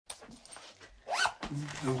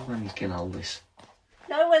No one's gonna listen.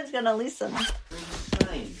 No one's going to listen.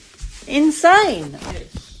 Insane. Insane?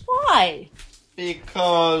 Yes. Why?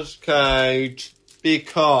 Because, Kate.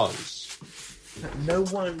 Because. No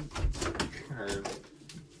one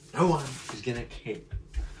is gonna care.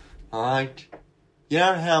 Alright? You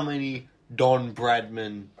know how many Don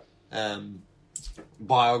Bradman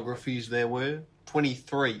biographies there were?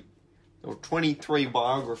 23. There were 23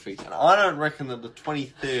 biographies. And I don't reckon that the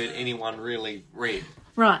 23rd anyone really read.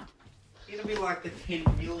 Right. It'll be like the 10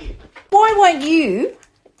 million. Why won't you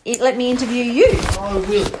let me interview you? I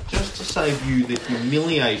will, just to save you the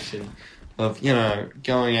humiliation of,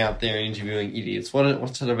 going out there and interviewing idiots.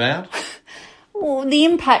 What's it about? Well, the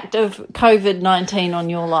impact of COVID-19 on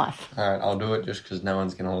your life. Alright, I'll do it just because no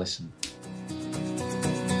one's going to listen.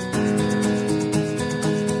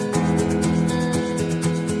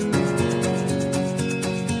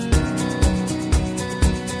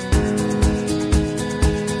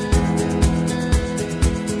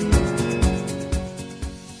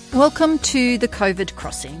 Welcome to The COVID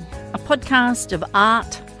Crossing, a podcast of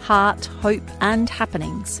art, heart, hope and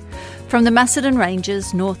happenings from the Macedon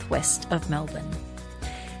Ranges northwest of Melbourne.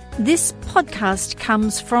 This podcast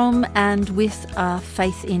comes from and with a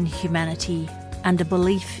faith in humanity and a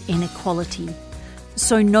belief in equality,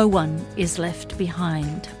 so no one is left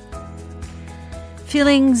behind.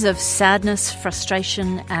 Feelings of sadness,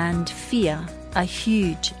 frustration and fear are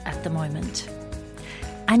huge at the moment.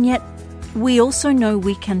 And yet, we also know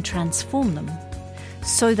we can transform them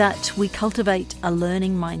so that we cultivate a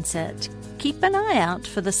learning mindset, keep an eye out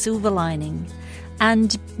for the silver lining,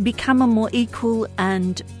 and become a more equal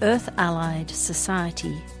and earth-allied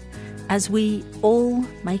society as we all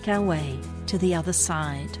make our way to the other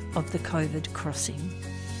side of the COVID crossing.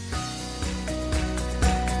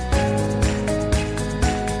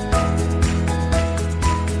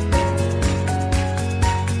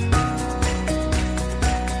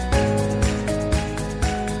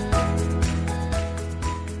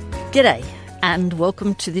 G'day and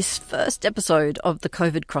welcome to this first episode of The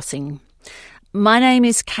COVID Crossing. My name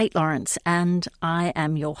is Kate Lawrence and I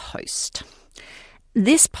am your host.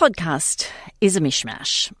 This podcast is a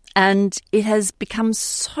mishmash and it has become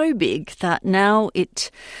so big that now it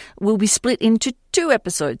will be split into 2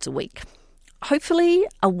 episodes a week. Hopefully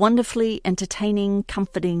a wonderfully entertaining,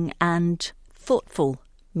 comforting and thoughtful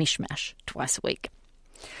mishmash twice a week.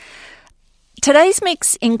 Today's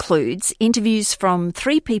mix includes interviews from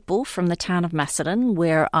 3 people from the town of Macedon,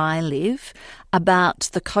 where I live,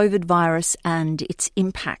 about the COVID virus and its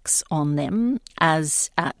impacts on them,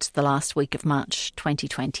 as at the last week of March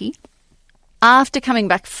 2020. After coming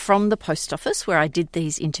back from the post office where I did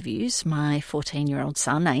these interviews, my 14-year-old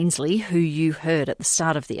son, Ainslie, who you heard at the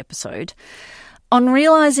start of the episode, on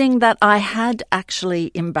realising that I had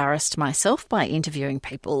actually embarrassed myself by interviewing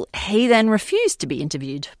people, he then refused to be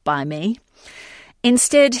interviewed by me.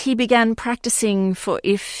 Instead, he began practising for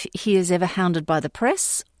if he is ever hounded by the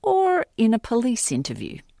press or in a police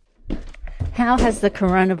interview. How has the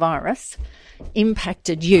coronavirus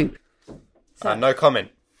impacted you? No comment.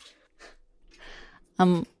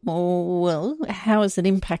 Well, how has it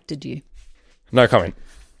impacted you? No comment.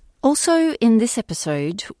 Also, in this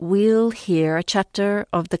episode, we'll hear a chapter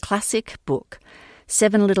of the classic book,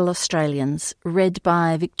 7 Little Australians, read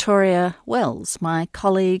by Victoria Wells, my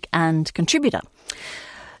colleague and contributor.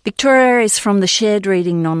 Victoria is from the shared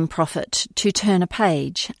reading non-profit To Turn a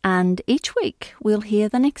Page, and each week we'll hear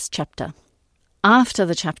the next chapter. After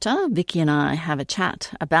the chapter, Vicky and I have a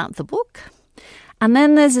chat about the book, and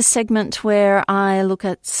then there's a segment where I look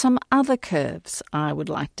at some other curves I would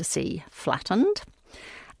like to see flattened.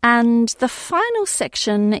 And the final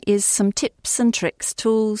section is some tips and tricks,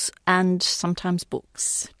 tools and sometimes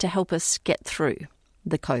books to help us get through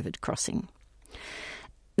the COVID crossing.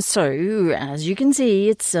 So, as you can see,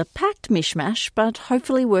 it's a packed mishmash, but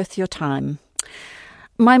hopefully worth your time.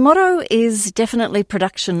 My motto is definitely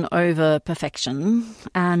production over perfection,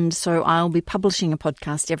 and so I'll be publishing a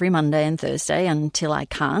podcast every Monday and Thursday until I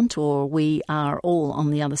can't or we are all on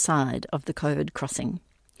the other side of the COVID crossing.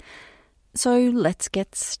 So let's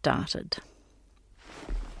get started.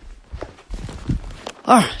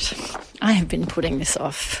 All right, I have been putting this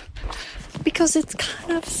off because it's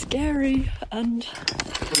kind of scary and,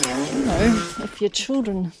 if your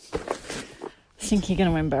children think you're going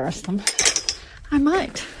to embarrass them, I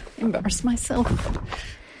might embarrass myself.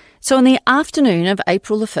 So on the afternoon of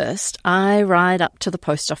April the 1st, I ride up to the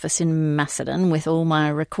post office in Macedon with all my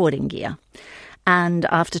recording gear. And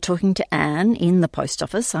after talking to Anne in the post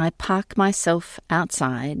office, I park myself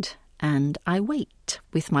outside and I wait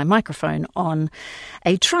with my microphone on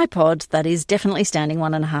a tripod that is definitely standing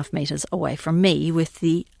 1.5 metres away from me with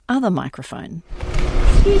the other microphone.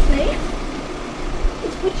 Excuse me,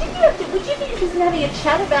 would you be interested in having a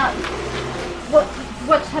chat about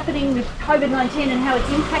what's happening with COVID-19 and how it's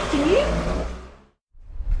impacting you?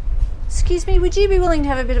 Excuse me, would you be willing to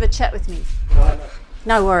have a bit of a chat with me?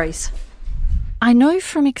 No worries. I know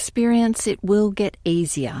from experience it will get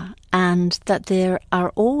easier and that there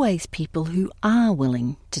are always people who are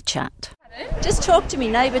willing to chat. Just talk to me,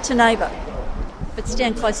 neighbour to neighbour, but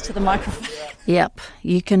stand close to the microphone. Yep,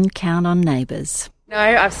 you can count on neighbours. No,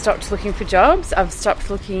 I've stopped looking for jobs. I've stopped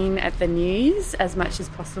looking at the news as much as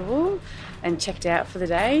possible and checked out for the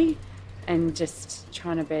day and just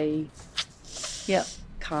trying to be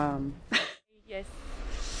calm. Yes.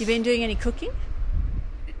 You been doing any cooking?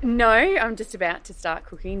 No, I'm just about to start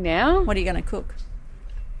cooking now. What are you going to cook?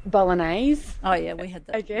 Bolognese. Oh, yeah, we had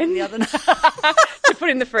that again the other night. To put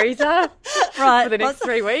in the freezer right, for the next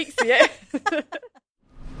 3 weeks. Yeah.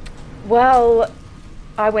 Well,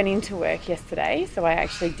 I went into work yesterday, so I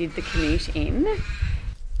actually did the commute in.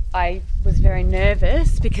 I was very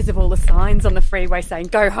nervous because of all the signs on the freeway saying,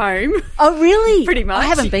 go home. Oh, really? Pretty much. I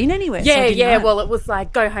haven't been anywhere. Yeah, so well, it was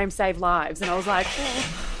like, go home, save lives. And I was like,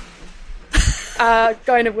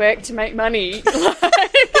 going to work to make money.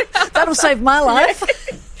 That'll save my life.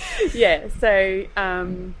 Yeah, so,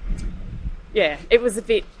 it was a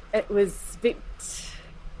bit,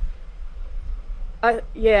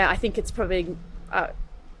 I think it's probably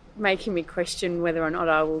making me question whether or not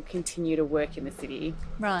I will continue to work in the city.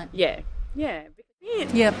 Right. Yeah.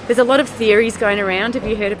 Yep. There's a lot of theories going around. Have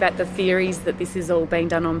you heard about the theories that this is all being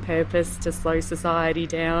done on purpose to slow society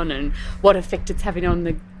down and what effect it's having on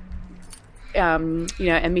the,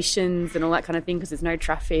 emissions and all that kind of thing because there's no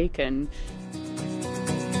traffic and...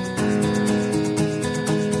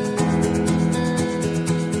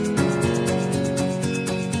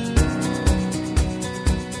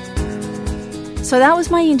 So that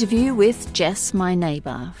was my interview with Jess, my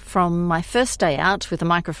neighbour, from my first day out with a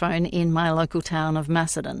microphone in my local town of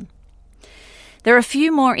Macedon. There are a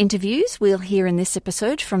few more interviews we'll hear in this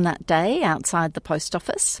episode from that day outside the post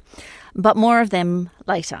office, but more of them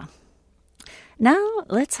later. Now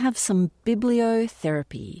let's have some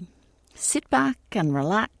bibliotherapy. Sit back and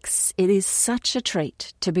relax. It is such a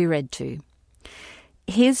treat to be read to.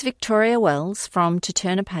 Here's Victoria Wells from To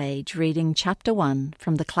Turn a Page reading Chapter 1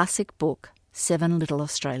 from the classic book 7 Little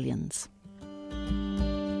Australians.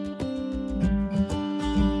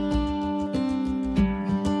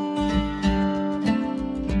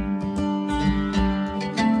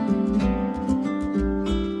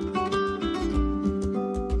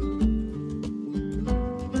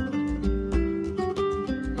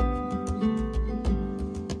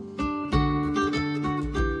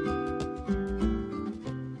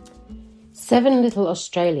 Seven Little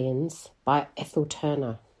Australians by Ethel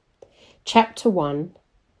Turner. Chapter 1,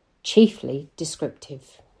 Chiefly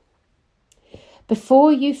Descriptive.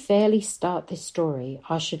 Before you fairly start this story,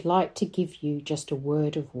 I should like to give you just a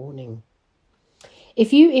word of warning.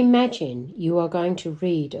 If you imagine you are going to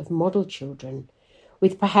read of model children,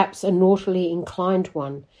 with perhaps a naughtily inclined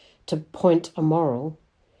one to point a moral,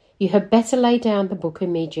 you had better lay down the book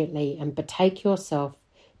immediately and betake yourself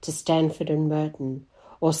to Stanford and Merton,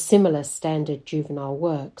 or similar standard juvenile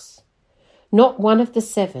works. Not one of the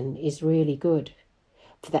 7 is really good,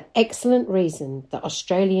 for the excellent reason that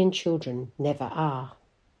Australian children never are.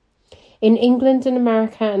 In England and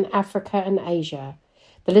America and Africa and Asia,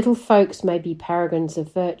 the little folks may be paragons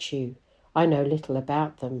of virtue. I know little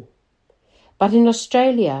about them. But in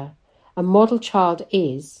Australia, a model child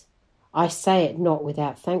is, I say it not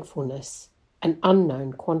without thankfulness, an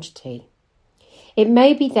unknown quantity. It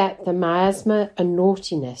may be that the miasma and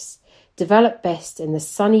naughtiness develop best in the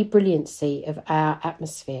sunny brilliancy of our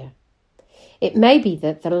atmosphere. It may be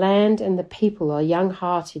that the land and the people are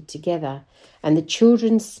young-hearted together and the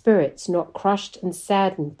children's spirits not crushed and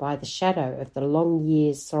saddened by the shadow of the long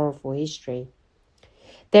year's sorrowful history.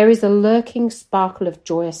 There is a lurking sparkle of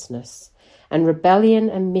joyousness and rebellion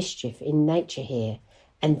and mischief in nature here,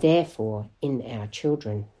 and therefore in our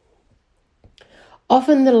children.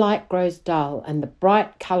 Often the light grows dull and the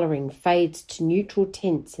bright colouring fades to neutral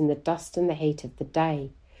tints in the dust and the heat of the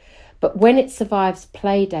day. But when it survives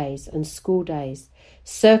play days and school days,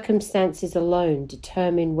 circumstances alone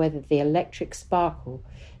determine whether the electric sparkle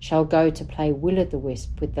shall go to play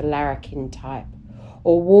will-o'-the-wisp with the larrikin type,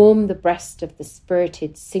 or warm the breast of the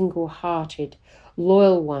spirited, single-hearted,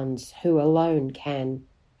 loyal ones who alone can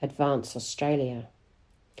advance Australia.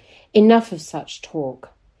 Enough of such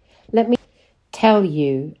talk. Let me tell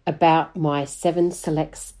you about my 7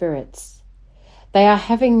 select spirits. They are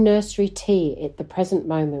having nursery tea at the present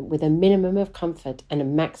moment with a minimum of comfort and a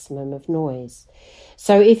maximum of noise.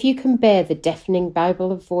 So if you can bear the deafening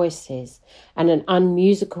babble of voices and an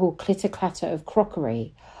unmusical clitter-clatter of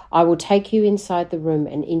crockery, I will take you inside the room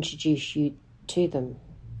and introduce you to them.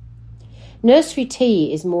 Nursery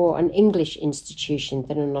tea is more an English institution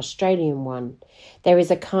than an Australian one. There is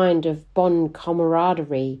a kind of bon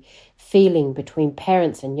camaraderie feeling between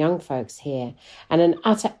parents and young folks here, and an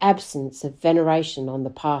utter absence of veneration on the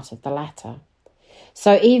part of the latter.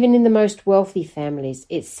 So even in the most wealthy families,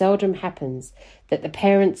 it seldom happens that the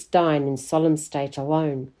parents dine in solemn state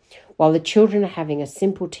alone, while the children are having a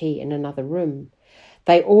simple tea in another room.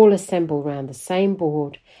 They all assemble round the same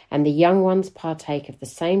board, and the young ones partake of the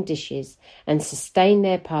same dishes and sustain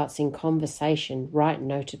their parts in conversation right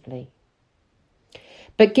notably.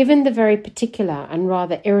 But given the very particular and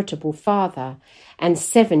rather irritable father and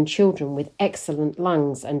 7 children with excellent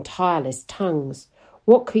lungs and tireless tongues,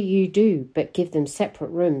 what could you do but give them separate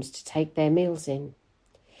rooms to take their meals in?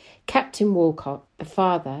 Captain Walcott, the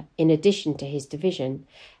father, in addition to his division,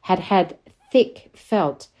 had had thick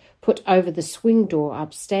felt put over the swing door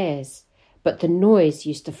upstairs, but the noise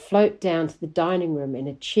used to float down to the dining room in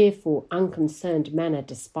a cheerful, unconcerned manner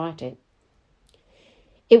despite it.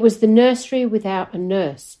 It was the nursery without a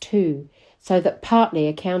nurse, too, so that partly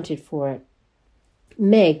accounted for it.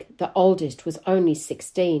 Meg, the oldest, was only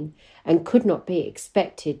 16 and could not be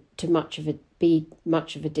expected to be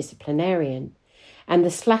much of a disciplinarian, and the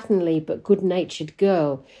slatternly but good-natured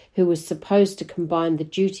girl, who was supposed to combine the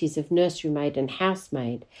duties of nurserymaid and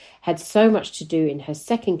housemaid, had so much to do in her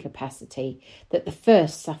second capacity that the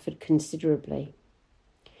first suffered considerably.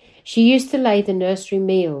 She used to lay the nursery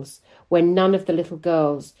meals when none of the little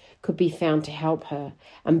girls could be found to help her,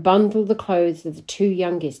 and bundle the clothes of the 2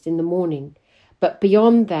 youngest in the morning, but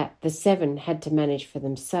beyond that the 7 had to manage for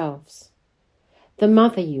themselves. The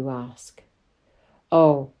mother, you ask?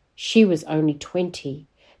 Oh, she was only 20,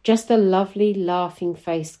 just a lovely,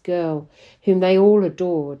 laughing-faced girl whom they all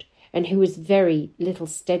adored, and who was very little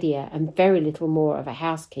steadier and very little more of a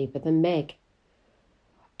housekeeper than Meg.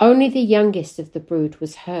 Only the youngest of the brood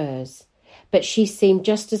was hers, but she seemed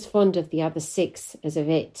just as fond of the other 6 as of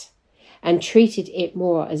it, and treated it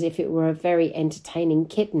more as if it were a very entertaining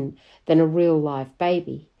kitten than a real live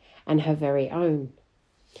baby, and her very own.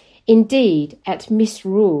 Indeed, at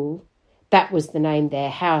Misrule, that was the name their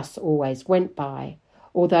house always went by,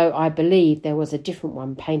 although I believe there was a different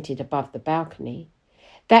one painted above the balcony,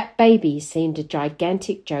 that baby seemed a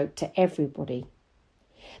gigantic joke to everybody.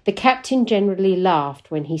 The captain generally laughed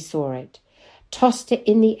when he saw it, tossed it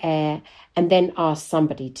in the air, and then asked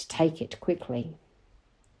somebody to take it quickly.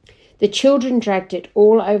 The children dragged it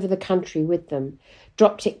all over the country with them,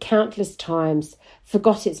 dropped it countless times,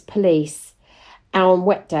 forgot its police on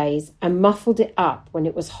wet days, and muffled it up when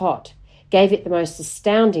it was hot, gave it the most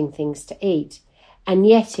astounding things to eat, and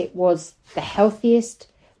yet it was the healthiest,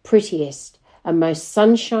 prettiest, and most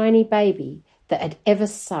sunshiny baby that had ever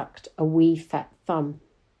sucked a wee fat thumb.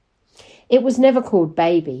 It was never called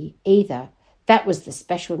baby either. That was the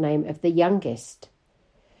special name of the youngest.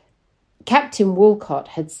 Captain Walcott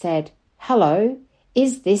had said, "Hello,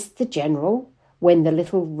 is this the General?" when the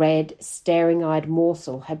little red, staring-eyed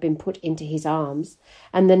morsel had been put into his arms,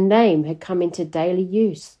 and the name had come into daily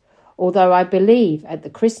use, although I believe at the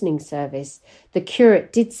christening service the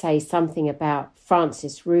curate did say something about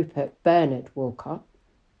Francis Rupert Bernard Walcott.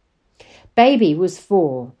 Baby was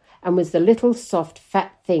 4, and was the little soft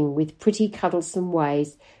fat thing with pretty cuddlesome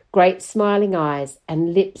ways, great smiling eyes,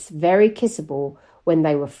 and lips very kissable when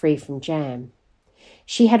they were free from jam.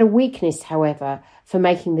 She had a weakness, however, for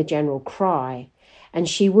making the General cry, and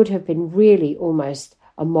she would have been really almost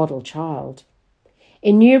a model child.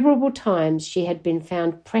 Innumerable times she had been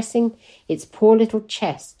found pressing its poor little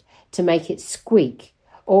chest to make it squeak,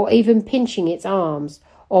 or even pinching its arms,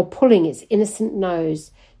 or pulling its innocent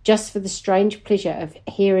nose, just for the strange pleasure of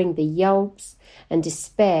hearing the yelps and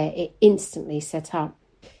despair it instantly set up.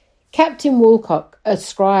 Captain Walcott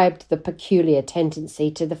ascribed the peculiar tendency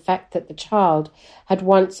to the fact that the child had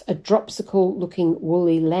once a dropsical-looking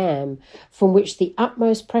woolly lamb from which the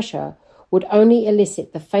utmost pressure would only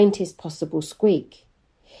elicit the faintest possible squeak.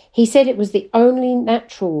 He said it was the only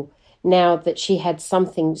natural now that she had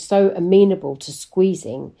something so amenable to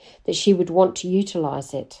squeezing that she would want to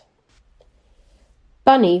utilise it.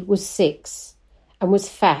 Bunny was 6 and was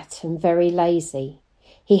fat and very lazy.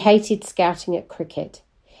 He hated scouting at cricket.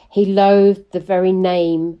 He loathed the very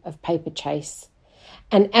name of paper chase.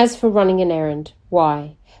 And as for running an errand,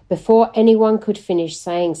 why, before anyone could finish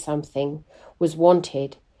saying something was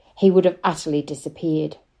wanted, he would have utterly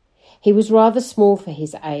disappeared. He was rather small for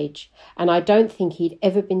his age, and I don't think he'd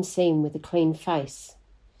ever been seen with a clean face.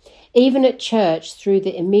 Even at church, through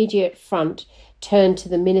the immediate front turned to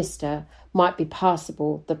the minister might be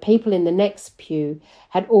passable, the people in the next pew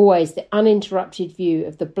had always the uninterrupted view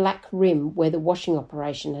of the black rim where the washing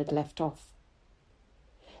operation had left off.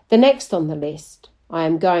 The next on the list, I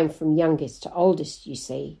am going from youngest to oldest, you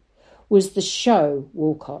see, was the show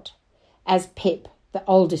Walcott, as Pip, the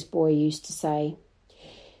oldest boy, used to say.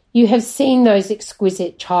 You have seen those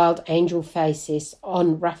exquisite child angel faces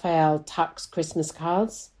on Raphael Tuck's Christmas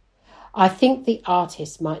cards? I think the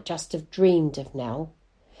artist might just have dreamed of Nell,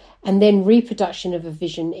 and then reproduction of a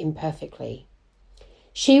vision imperfectly.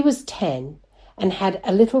 She was 10 and had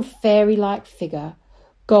a little fairy-like figure,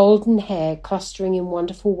 golden hair clustering in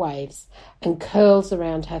wonderful waves and curls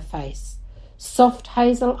around her face, soft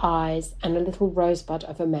hazel eyes and a little rosebud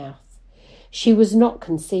of a mouth. She was not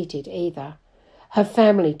conceited either. Her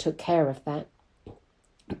family took care of that.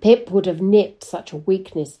 Pip would have nipped such a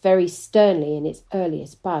weakness very sternly in its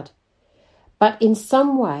earliest bud. But in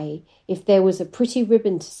some way, if there was a pretty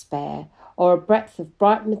ribbon to spare, or a breadth of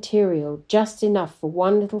bright material just enough for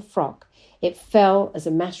one little frock, it fell as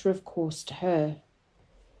a matter of course to her.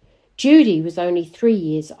 Judy was only 3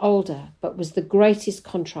 years older, but was the greatest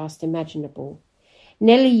contrast imaginable.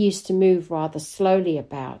 Nellie used to move rather slowly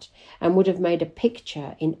about and would have made a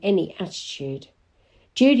picture in any attitude.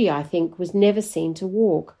 Judy, I think, was never seen to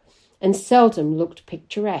walk and seldom looked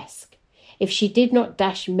picturesque. If she did not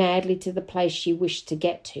dash madly to the place she wished to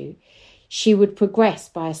get to, she would progress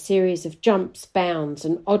by a series of jumps, bounds,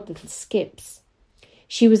 and odd little skips.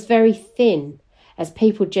 She was very thin, as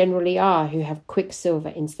people generally are who have quicksilver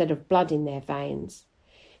instead of blood in their veins.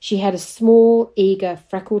 She had a small, eager,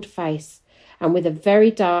 freckled face, and with a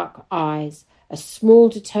very dark eyes, a small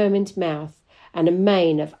determined mouth, and a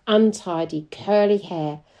mane of untidy curly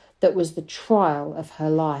hair that was the trial of her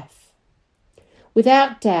life.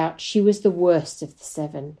 Without doubt she was the worst of the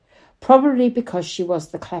 7, probably because she was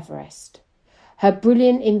the cleverest. Her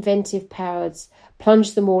brilliant inventive powers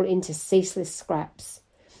plunged them all into ceaseless scraps,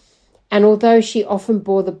 and although she often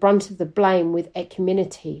bore the brunt of the blame with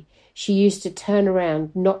equanimity, she used to turn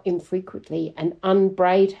around not infrequently and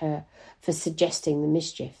unbraid her for suggesting the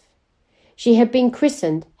mischief. She had been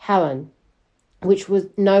christened Helen, which was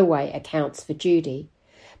no way accounts for Judy,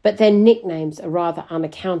 but then nicknames are rather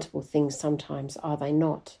unaccountable things sometimes, are they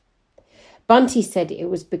not? Bunty said it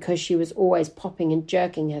was because she was always popping and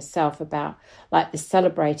jerking herself about like the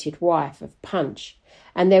celebrated wife of Punch,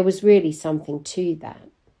 and there was really something to that.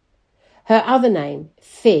 Her other name,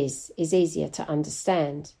 Fizz, is easier to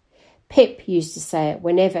understand. Pip used to say it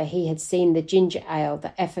whenever he had seen the ginger ale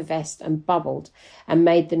that effervesced and bubbled and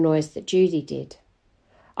made the noise that Judy did.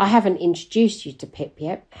 I haven't introduced you to Pip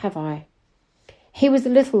yet, have I? He was a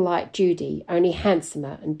little like Judy, only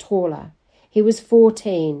handsomer and taller. He was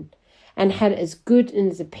 14 and had as good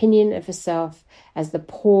an opinion of herself as the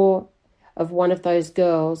paw of one of those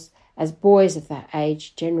girls as boys of that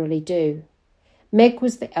age generally do. Meg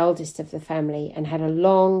was the eldest of the family and had a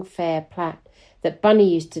long, fair plait that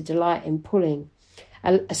Bunny used to delight in pulling,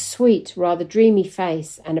 a sweet, rather dreamy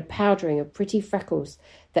face and a powdering of pretty freckles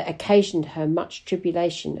that occasioned her much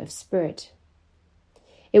tribulation of spirit.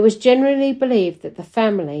 It was generally believed that the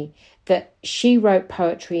family that she wrote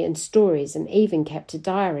poetry and stories and even kept a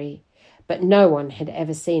diary, but no one had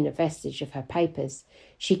ever seen a vestige of her papers.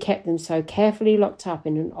 She kept them so carefully locked up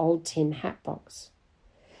in an old tin hat box.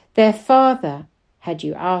 Their father, had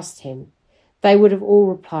you asked him, they would have all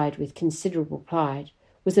replied with considerable pride,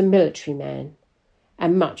 was a military man,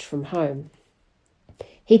 and much from home.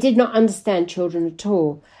 He did not understand children at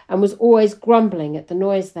all, and was always grumbling at the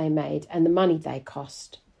noise they made and the money they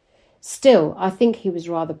cost. Still, I think he was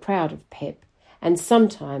rather proud of Pip, and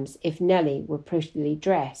sometimes, if Nellie were prettily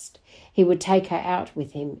dressed, he would take her out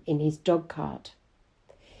with him in his dog-cart.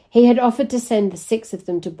 He had offered to send the 6 of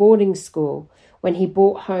them to boarding school when he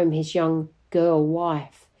brought home his young girl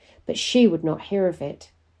wife, but she would not hear of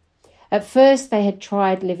it. At first they had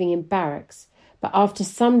tried living in barracks, but after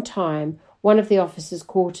some time one of the officers'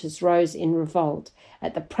 quarters rose in revolt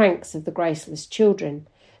at the pranks of the graceless children,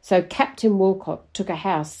 so Captain Walcott took a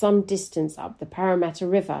house some distance up the Parramatta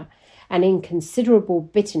River and in considerable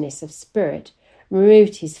bitterness of spirit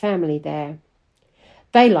removed his family there.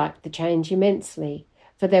 They liked the change immensely,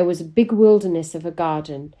 for there was a big wilderness of a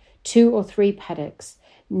garden, 2 or 3 paddocks,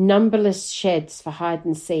 numberless sheds for hide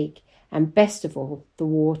and seek, and best of all, the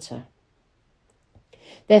water.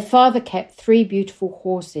 Their father kept 3 beautiful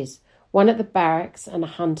horses, one at the barracks and a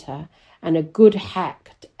hunter, and a good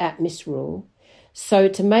hack at misrule. So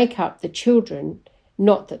to make up, the children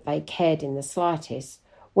not that they cared in the slightest,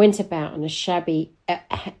 went about in a shabby,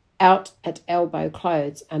 out-at-elbow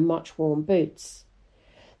clothes and much-worn boots.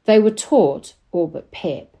 They were taught, all but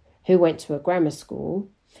Pip, who went to a grammar school,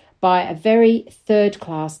 by a very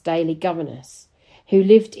third-class daily governess who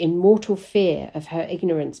lived in mortal fear of her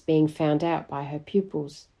ignorance being found out by her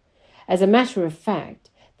pupils. As a matter of fact,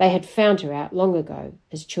 they had found her out long ago,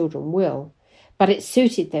 as children will, but it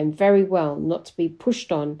suited them very well not to be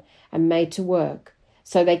pushed on and made to work,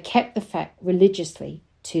 so they kept the fact religiously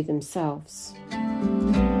to themselves.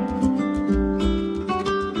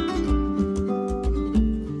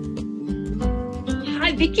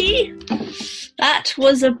 Hi, Vicky. That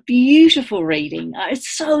was a beautiful reading. I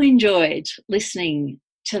so enjoyed listening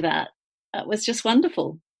to that. It was just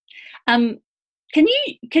wonderful. Can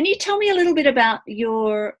you tell me a little bit about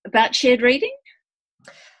shared reading?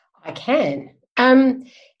 I can.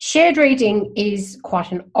 Shared reading is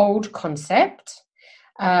quite an old concept.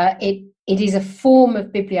 It is a form of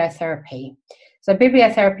bibliotherapy. So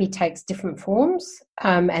bibliotherapy takes different forms,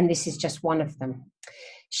 and this is just one of them.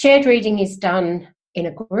 Shared reading is done in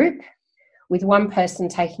a group, with one person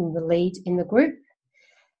taking the lead in the group,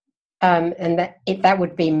 and that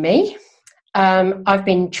would be me. I've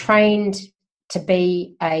been trained to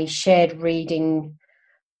be a shared reading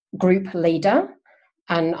group leader,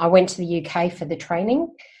 and I went to the UK for the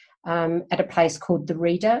training at a place called The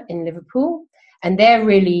Reader in Liverpool, and they're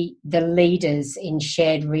really the leaders in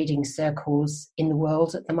shared reading circles in the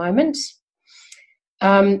world at the moment.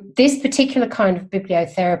 This particular kind of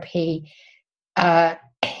bibliotherapy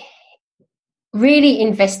really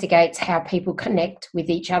investigates how people connect with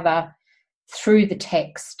each other through the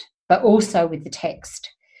text, but also with the text,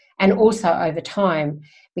 and also over time,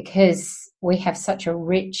 because we have such a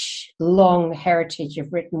rich, long heritage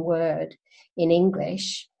of written word in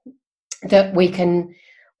English that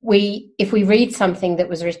if we read something that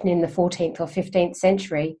was written in the 14th or 15th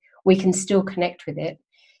century, we can still connect with it,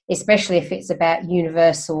 especially if it's about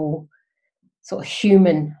universal sort of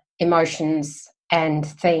human emotions and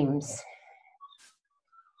themes.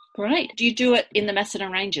 Great. Do you do it in the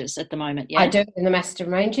Macedon Ranges at the moment? Yeah, I do it in the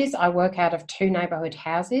Macedon Ranges. I work out of 2 neighbourhood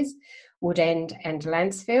houses, Woodend and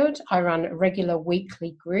Lansfield. I run a regular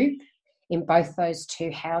weekly group in both those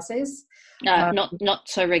 2 houses. Not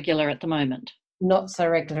so regular at the moment. Not so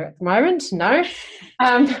regular at the moment, no.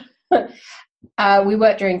 We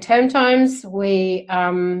work during term times.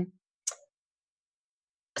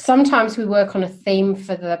 Sometimes we work on a theme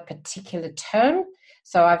for the particular term.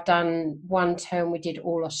 So I've done one term we did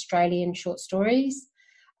all Australian short stories.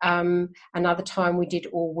 Another time we did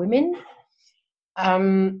all women.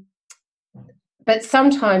 But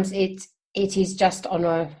sometimes it is just on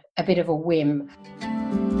a bit of a whim.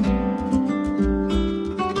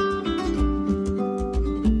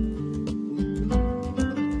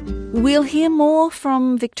 We'll hear more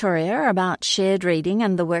from Victoria about shared reading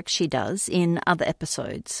and the work she does in other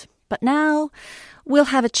episodes. But now we'll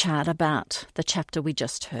have a chat about the chapter we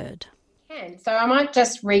just heard. So I might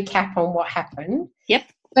just recap on what happened. Yep.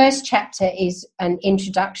 First chapter is an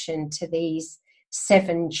introduction to these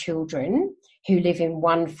 7 children who live in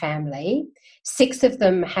one family. 6 of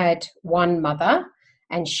them had one mother,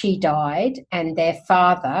 and she died, and their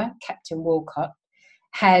father, Captain Walcott,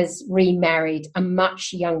 has remarried a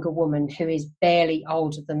much younger woman who is barely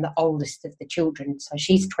older than the oldest of the children. So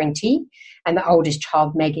she's 20, and the oldest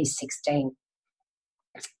child, Meg, is 16.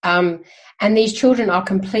 And these children are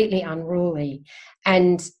completely unruly.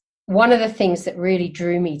 And one of the things that really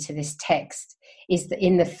drew me to this text is that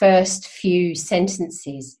in the first few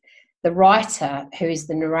sentences, the writer, who is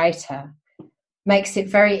the narrator, makes it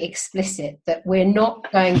very explicit that we're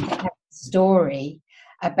not going to have a story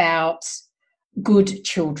about good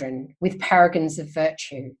children with paragons of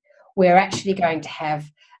virtue. We're actually going to have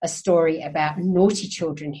a story about naughty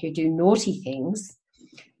children who do naughty things,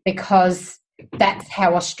 because that's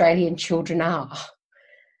how Australian children are. I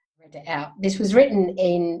read it out. This was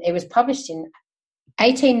it was published in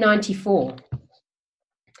 1894.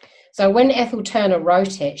 So when Ethel Turner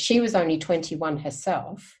wrote it, she was only 21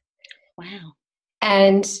 herself. Wow.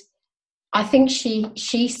 And I think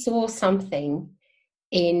she saw something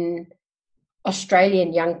in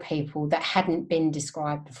Australian young people that hadn't been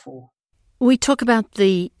described before. We talk about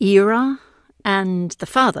the era and the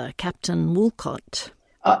father, Captain Walcott.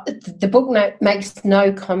 The book makes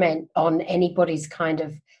no comment on anybody's kind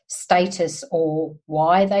of status or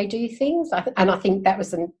why they do things. And I think that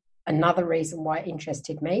was another reason why it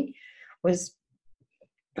interested me, was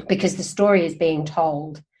because the story is being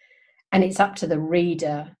told and it's up to the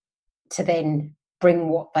reader to then bring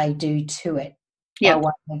what they do to it. By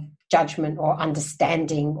way of judgment or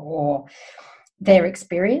understanding or their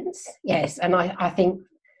experience, yes. And I think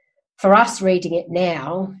for us reading it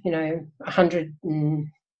now, 100 and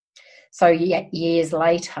so years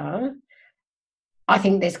later, I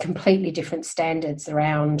think there's completely different standards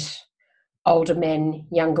around older men,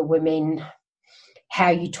 younger women, how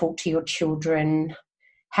you talk to your children,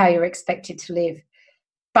 how you're expected to live.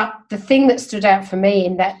 But the thing that stood out for me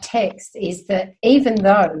in that text is that even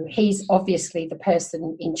though he's obviously the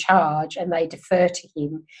person in charge and they defer to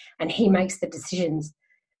him and he makes the decisions,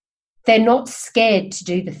 they're not scared to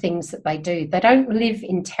do the things that they do. They don't live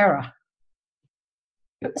in terror.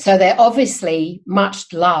 So they're obviously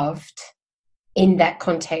much loved in that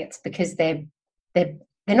context because they're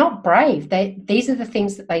not brave. These are the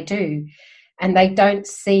things that they do, and they don't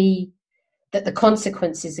see that the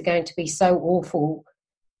consequences are going to be so awful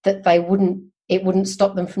that it wouldn't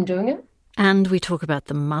stop them from doing it. And we talk about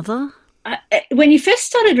the mother. When you first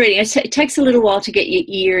started reading, it takes a little while to get your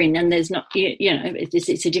ear in, and there's not,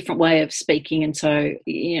 it's a different way of speaking, and so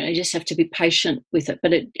you just have to be patient with it.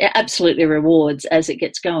 But it absolutely rewards as it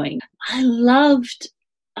gets going. I loved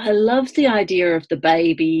the idea of the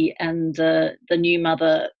baby and the new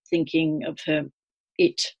mother thinking of him,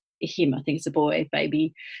 I think it's a boy,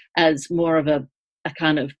 baby, as more of a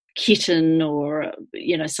kind of kitten or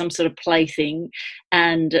some sort of plaything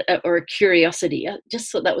or a curiosity. I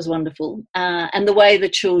just thought that was wonderful, and the way the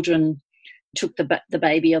children took the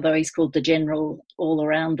baby, although he's called the general, all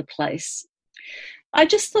around the place. I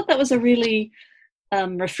just thought that was a really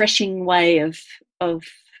refreshing way of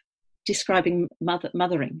describing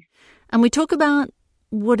mothering. And we talk about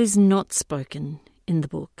what is not spoken in the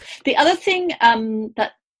book. The other thing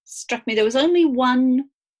that struck me, there was only one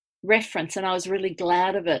reference, and I was really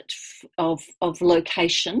glad of it, of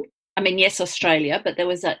location. I mean, yes, Australia, but there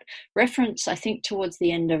was that reference, I think, towards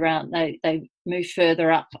the end around they moved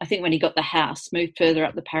further up. I think when he got the house, moved further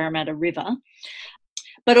up the Parramatta River.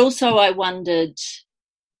 But also I wondered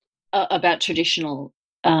about traditional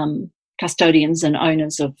custodians and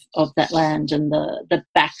owners of that land, and the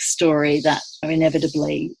backstory that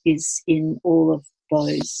inevitably is in all of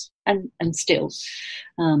those, and still.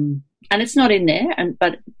 And it's not in there,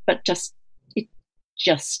 but just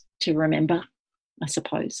to remember, I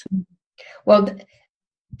suppose. Well,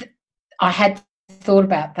 I had thought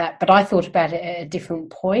about that, but I thought about it at a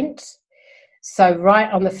different point. So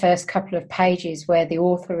right on the first couple of pages where the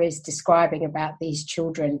author is describing about these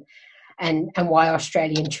children and why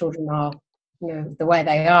Australian children are, the way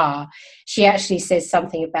they are, she actually says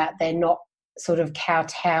something about they're not sort of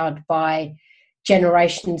kowtowed by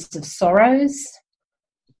generations of sorrows.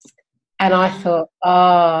 And I thought,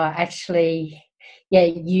 actually,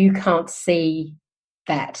 you can't see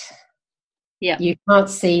that. Yeah. You can't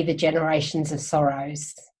see the generations of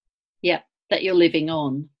sorrows. Yeah, that you're living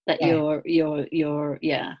on, that you're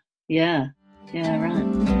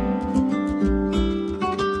right.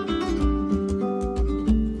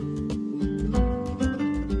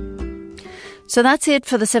 So that's it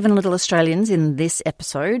for the 7 Little Australians in this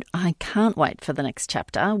episode. I can't wait for the next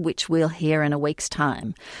chapter, which we'll hear in a week's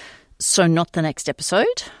time. So not the next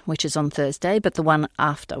episode, which is on Thursday, but the one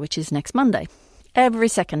after, which is next Monday. Every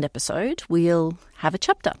second episode, we'll have a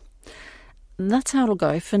chapter. That's how it'll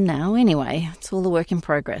go for now anyway. It's all a work in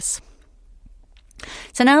progress.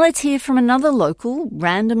 So now let's hear from another local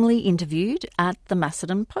randomly interviewed at the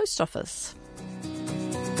Macedon Post Office.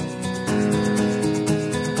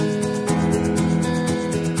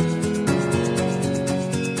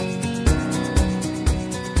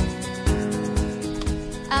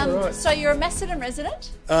 So you're a Macedon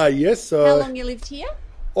resident? Yes. How long you lived here?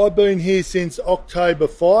 I've been here since October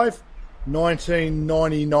 5,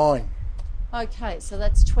 1999. Okay, so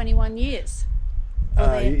that's 21 years.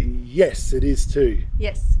 Yes, it is too.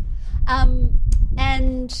 Yes.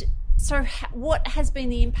 And so what has been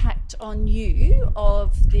the impact on you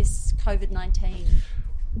of this COVID-19?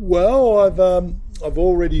 Well, I've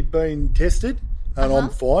already been tested and I'm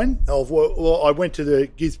fine. I went to the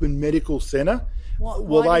Gisborne Medical Centre.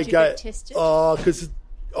 Why did you get tested? Because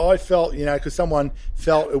I felt, because someone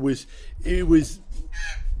felt it was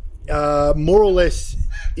more or less,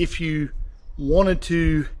 if you wanted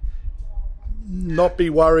to not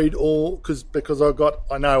be worried, or because I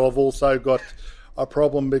know I've also got a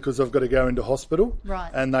problem because I've got to go into hospital,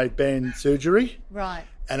 right? And they banned surgery, right?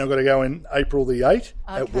 And I've got to go in April the 8th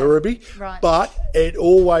at Werribee, right? But it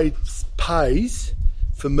always pays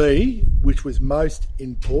for me, which was most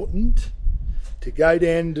important, to go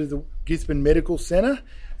down to the Gisborne Medical Centre,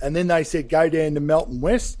 and then they said go down to Melton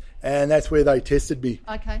West, and that's where they tested me.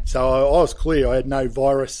 Okay. So I was clear, I had no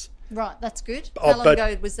virus. Right, that's good. How long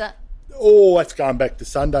ago was that? Oh, that's going back to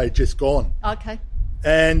Sunday, just gone. Okay.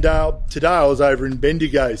 And today I was over in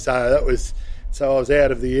Bendigo, so I was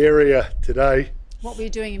out of the area today. What were you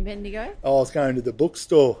doing in Bendigo? I was going to the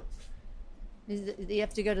bookstore. Do you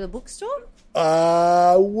have to go to the bookstore?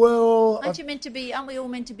 Well... Aren't we all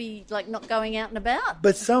meant to be, like, not going out and about?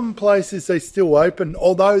 But some places they still open,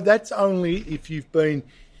 although that's only if you've been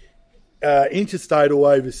interstate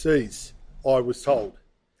or overseas, I was told.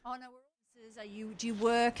 Oh, no. Do you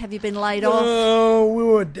work? Have you been laid off?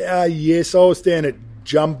 Yes, I was down at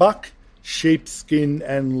Jumbuck, sheepskin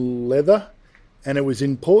and leather, and it was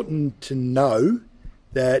important to know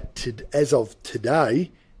that as of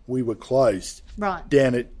today, we were closed. Right.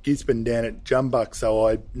 Down at Gisborne, down at Jumbuck, so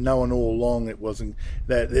I'd known all along it wasn't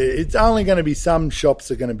that. It's only going to be some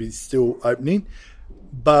shops are going to be still opening,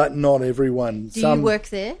 but not everyone. Do you work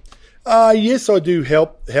there? Yes, I do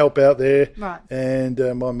help out there. Right. And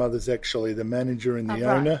my mother's actually the manager and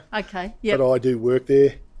the owner. Okay. Yeah. But I do work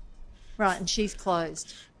there. Right, and she's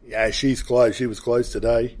closed. Yeah, she's closed. She was closed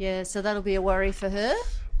today. Yeah, so that'll be a worry for her.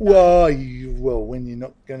 Well, when you're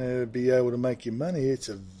not going to be able to make your money, it's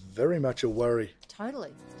very much a worry.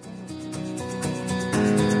 Totally.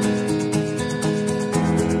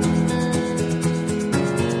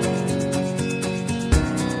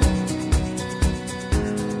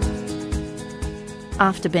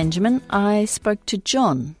 After Benjamin, I spoke to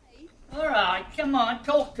John. All right, come on,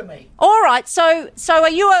 talk to me. All right, so are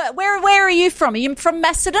you? Where are you from? Are you from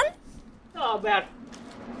Macedon? Oh, about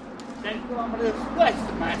 10 kilometres west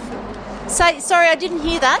of Macedon. Sorry, I didn't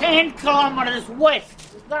hear that. 10 kilometres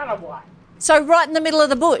west, that way. So right in the middle of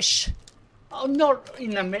the bush. Oh, not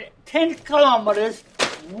in the middle. 10 kilometres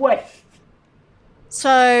west.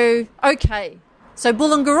 So okay, so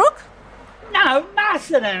Bulungaruk. No,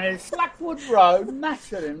 Macedon is Blackwood Road,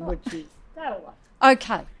 Macedon, which is that way.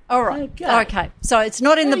 Okay, all right. Okay. So it's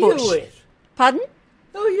not in the bush. Who are you with? Pardon?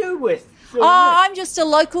 Who are you with? I'm just a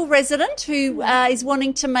local resident who is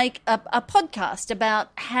wanting to make a podcast about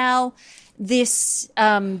how this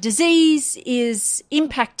disease is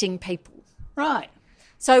impacting people. Right.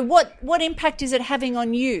 So what impact is it having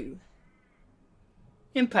on you?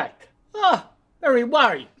 Impact? Oh, very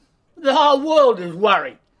worried. The whole world is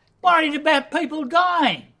worried. Worried about people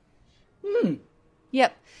dying.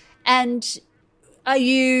 Yep. And are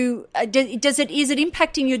you? Is it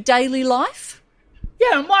impacting your daily life?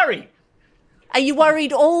 Yeah, I'm worried. Are you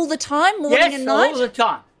worried all the time, morning and night? Yes, all the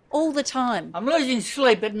time. All the time. I'm losing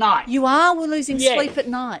sleep at night. You are losing sleep at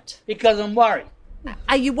night. Because I'm worried.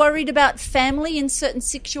 Are you worried about family in certain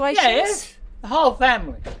situations? Yes, the whole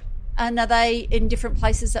family. And are they in different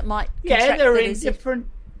places that might contract? Yeah, they're in different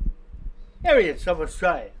areas of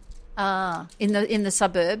Australia. In the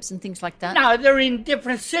suburbs and things like that? No, they're in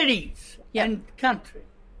different cities and country.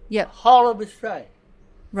 Yep. The whole of Australia.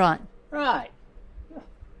 Right. Right.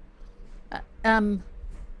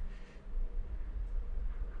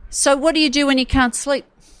 So what do you do when you can't sleep?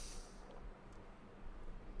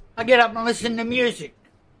 I get up and listen to music.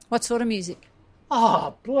 What sort of music?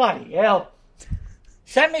 Oh, bloody hell.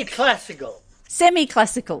 Semi-classical.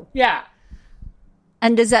 Semi-classical? Yeah.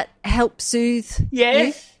 And does that help soothe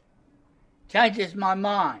Yes. you? Changes my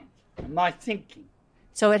mind and my thinking.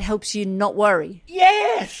 So it helps you not worry?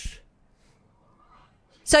 Yes.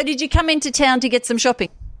 So did you come into town to get some shopping?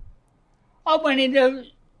 I went into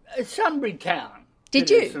Sunbury town. Did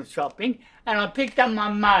to you? do some shopping, and I picked up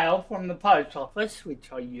my mail from the post office, which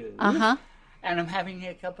I use. Uh-huh. And I'm having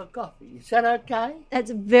a cup of coffee. Is that okay?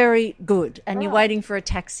 That's very good. And you're waiting for a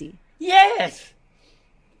taxi? Yes.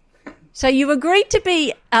 So you agreed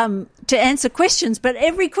to answer questions, but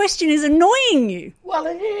every question is annoying you. Well,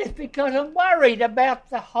 it is, because I'm worried about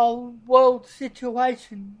the whole world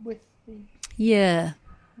situation with the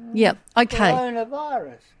Yep. Okay.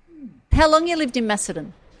 coronavirus. How long you lived in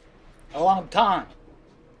Macedon? A long time.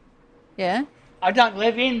 Yeah? I don't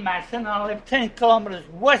live in Macedon. I live 10 kilometres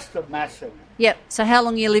west of Macedon. Yep. So how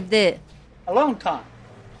long you lived there? A long time.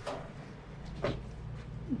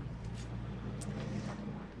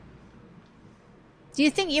 Do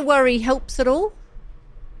you think your worry helps at all?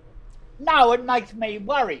 No, it makes me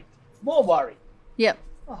worried. More worried. Yep.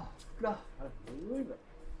 Oh, God, I can't believe it.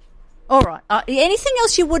 All right. Anything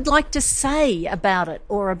else you would like to say about it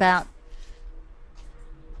or about...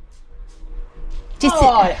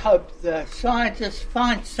 I hope the scientists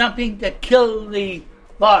find something to kill the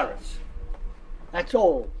virus. That's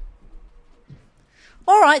all.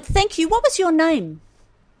 All right. Thank you. What was your name?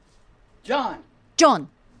 John. John.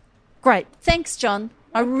 Great. Thanks, John.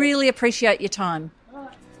 I really appreciate your time.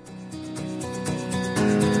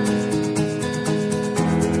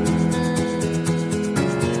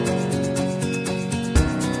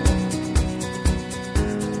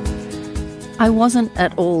 I wasn't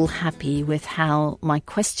at all happy with how my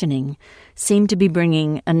questioning seemed to be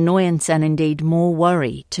bringing annoyance and indeed more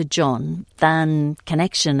worry to John than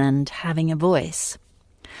connection and having a voice.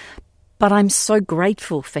 But I'm so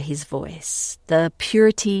grateful for his voice, the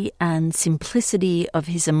purity and simplicity of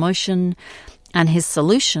his emotion, and his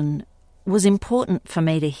solution was important for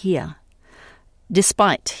me to hear,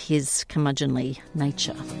 despite his curmudgeonly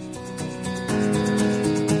nature.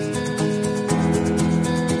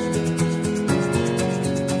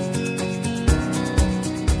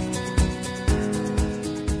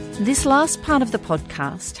 This last part of the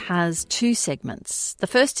podcast has two segments. The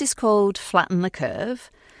first is called Flatten the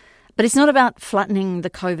Curve, but it's not about flattening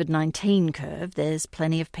the COVID-19 curve. There's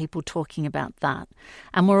plenty of people talking about that,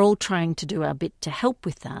 and we're all trying to do our bit to help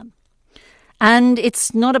with that. And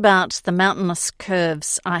it's not about the mountainous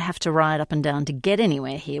curves I have to ride up and down to get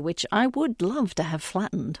anywhere here, which I would love to have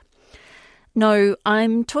flattened. No,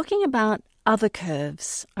 I'm talking about other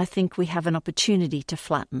curves I think we have an opportunity to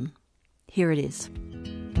flatten. Here it is.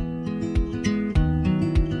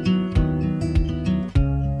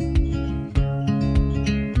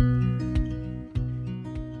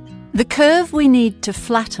 The curve we need to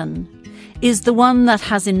flatten is the one that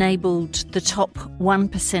has enabled the top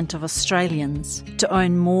 1% of Australians to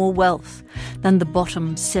own more wealth than the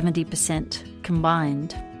bottom 70%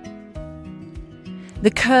 combined. The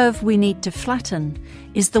curve we need to flatten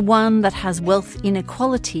is the one that has wealth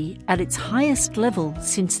inequality at its highest level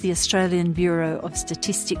since the Australian Bureau of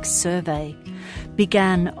Statistics survey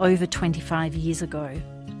began over 25 years ago.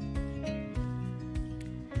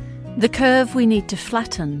 The curve we need to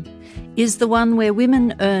flatten is the one where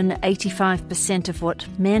women earn 85% of what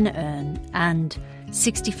men earn and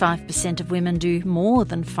 65% of women do more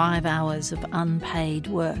than 5 hours of unpaid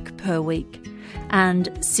work per week and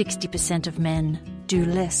 60% of men do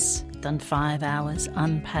less than 5 hours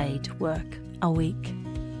unpaid work a week.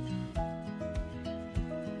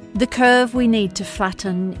 The curve we need to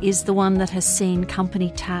flatten is the one that has seen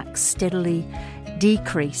company tax steadily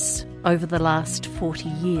decrease over the last 40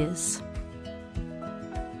 years.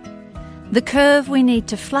 The curve we need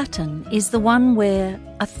to flatten is the one where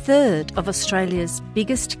a third of Australia's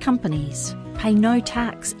biggest companies pay no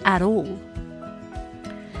tax at all.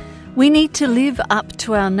 We need to live up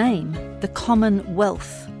to our name, the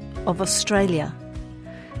Commonwealth of Australia,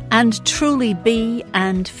 and truly be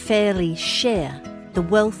and fairly share the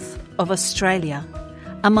wealth of Australia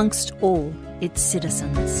amongst all its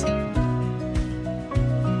citizens.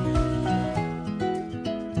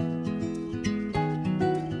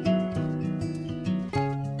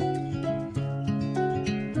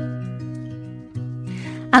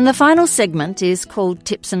 And the final segment is called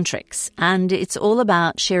Tips and Tricks, and it's all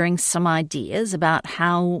about sharing some ideas about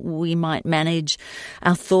how we might manage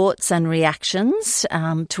our thoughts and reactions,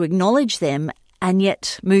 to acknowledge them and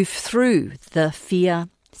yet move through the fear,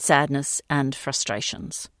 sadness and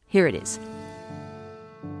frustrations. Here it is.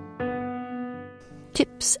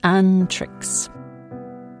 Tips and Tricks.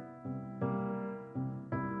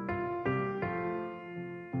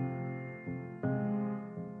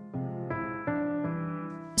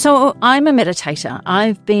 So I'm a meditator.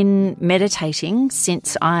 I've been meditating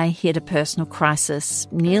since I hit a personal crisis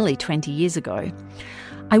nearly 20 years ago.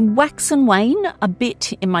 I wax and wane a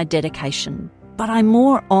bit in my dedication, but I'm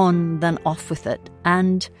more on than off with it.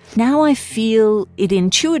 And now I feel it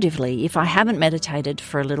intuitively if I haven't meditated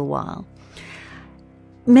for a little while.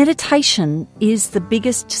 Meditation is the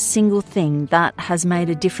biggest single thing that has made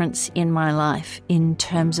a difference in my life in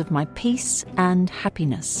terms of my peace and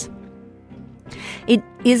happiness. It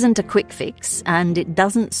isn't a quick fix and it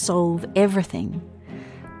doesn't solve everything,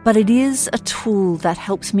 but it is a tool that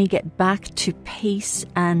helps me get back to peace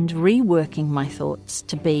and reworking my thoughts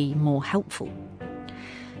to be more helpful.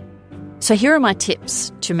 So here are my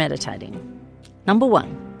tips to meditating. Number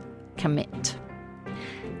 1, commit.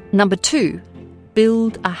 Number 2,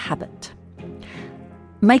 build a habit.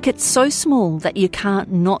 Make it so small that you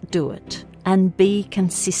can't not do it and be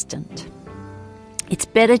consistent. It's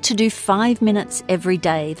better to do 5 minutes every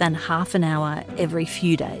day than half an hour every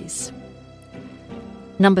few days.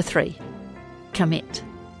 Number 3, commit.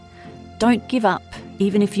 Don't give up,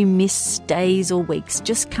 even if you miss days or weeks.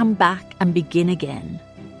 Just come back and begin again.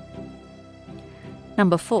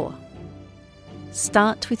 Number 4,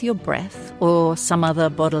 start with your breath or some other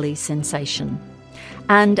bodily sensation.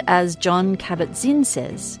 And as Jon Kabat-Zinn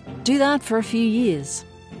says, do that for a few years.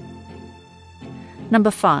 Number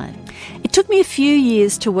 5, it took me a few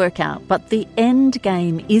years to work out, but the end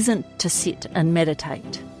game isn't to sit and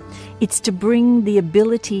meditate. It's to bring the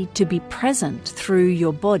ability to be present through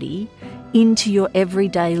your body into your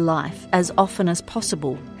everyday life as often as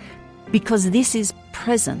possible, because this is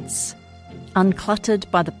presence, uncluttered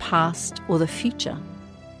by the past or the future.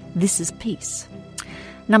 This is peace.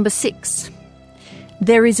 Number 6,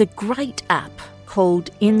 there is a great app called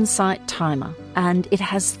Insight Timer, and it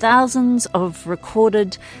has thousands of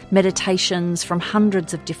recorded meditations from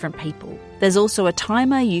hundreds of different people. There's also a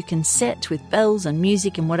timer you can set with bells and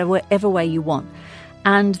music in whatever way you want.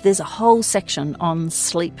 And there's a whole section on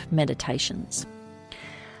sleep meditations.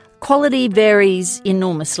 Quality varies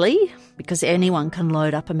enormously because anyone can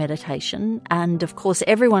load up a meditation, and of course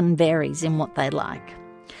everyone varies in what they like.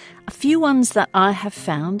 A few ones that I have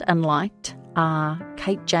found and liked are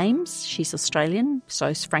Kate James, she's Australian, so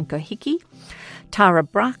is Franco Hickey, Tara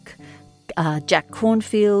Bruck, Jack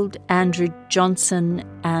Cornfield, Andrew Johnson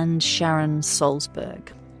and Sharon Solzberg.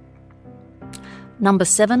 Number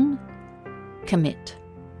 7, commit.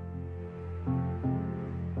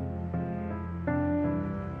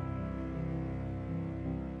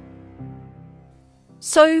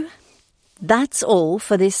 So that's all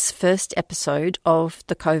for this first episode of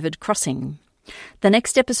The COVID Crossing. The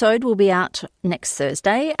next episode will be out next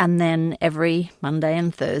Thursday, and then every Monday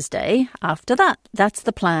and Thursday after that. That's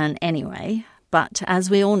the plan anyway. But as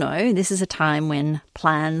we all know, this is a time when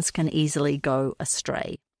plans can easily go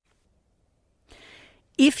astray.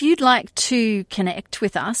 If you'd like to connect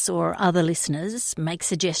with us or other listeners, make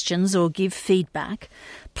suggestions or give feedback,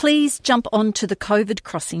 please jump onto the COVID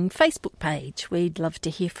Crossing Facebook page. We'd love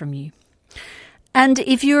to hear from you. And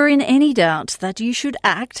if you're in any doubt that you should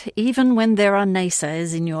act even when there are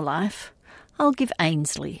naysayers in your life, I'll give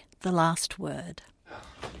Ainslie the last word.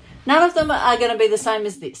 None of them are going to be the same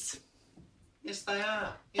as this. Yes, they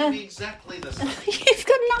are. It'll be exactly the same. You've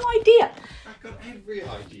got no idea. I've got every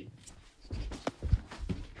idea.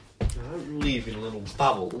 I don't live in a little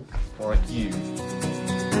bubble like you.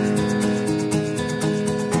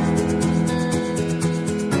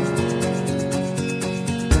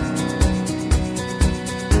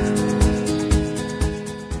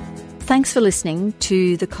 Thanks for listening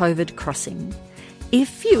to The COVID Crossing.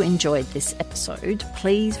 If you enjoyed this episode,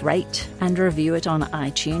 please rate and review it on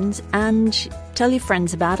iTunes and tell your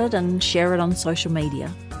friends about it and share it on social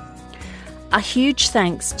media. A huge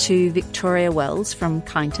thanks to Victoria Wells from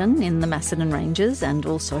Kyneton in the Macedon Ranges and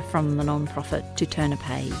also from the non-profit To Turn a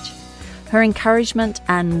Page. Her encouragement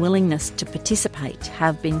and willingness to participate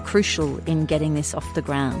have been crucial in getting this off the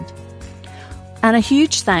ground. And a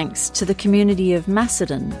huge thanks to the community of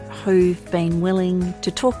Macedon who've been willing to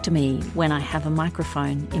talk to me when I have a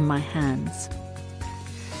microphone in my hands.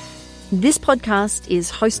 This podcast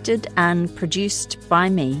is hosted and produced by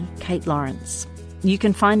me, Kate Lawrence. You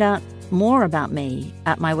can find out more about me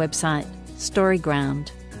at my website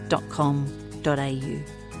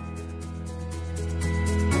storyground.com.au.